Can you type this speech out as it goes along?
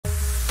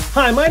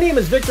Hi, my name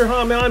is Victor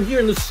Hahn. I'm here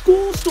in the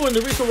school store, and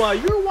the reason why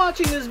you're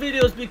watching this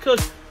video is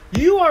because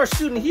you are a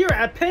student here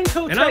at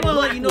Pennco. And I want to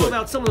let you know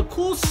about some of the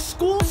cool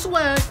school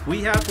swag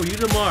we have for you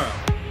tomorrow.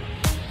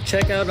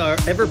 Check out our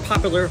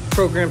ever-popular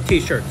program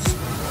t-shirts.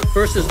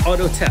 First is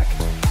Auto Tech,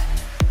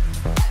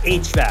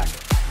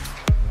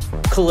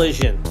 HVAC,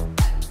 Collision,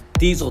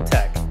 Diesel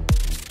Tech,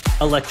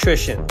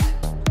 Electrician,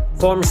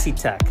 Pharmacy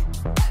Tech,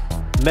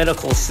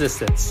 Medical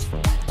Assistants.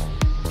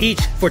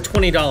 Each for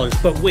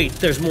 $20, but wait,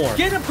 there's more.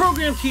 Get a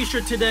program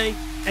t-shirt today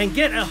and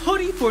get a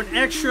hoodie for an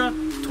extra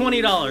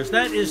 $20.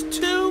 That is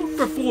 2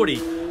 for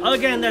 $40.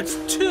 Again, that's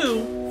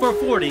 2 for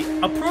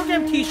 $40. A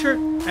program t-shirt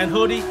and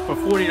hoodie for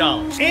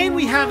 $40. And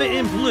we have it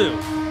in blue.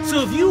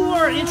 So if you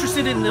are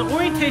interested in the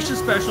orientation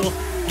special,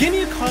 give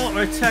me a call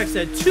or a text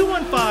at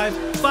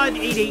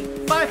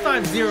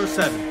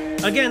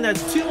 215-588-5507. Again,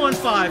 that's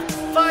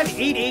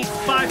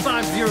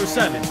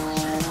 215-588-5507.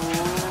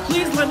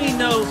 Please let me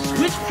know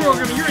which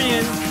program you're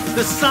in,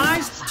 the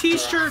size,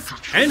 t-shirt,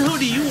 and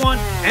hoodie you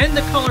want, and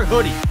the color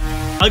hoodie.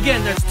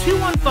 Again, that's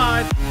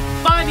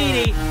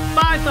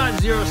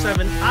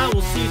 215-588-5507. I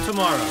will see you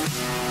tomorrow.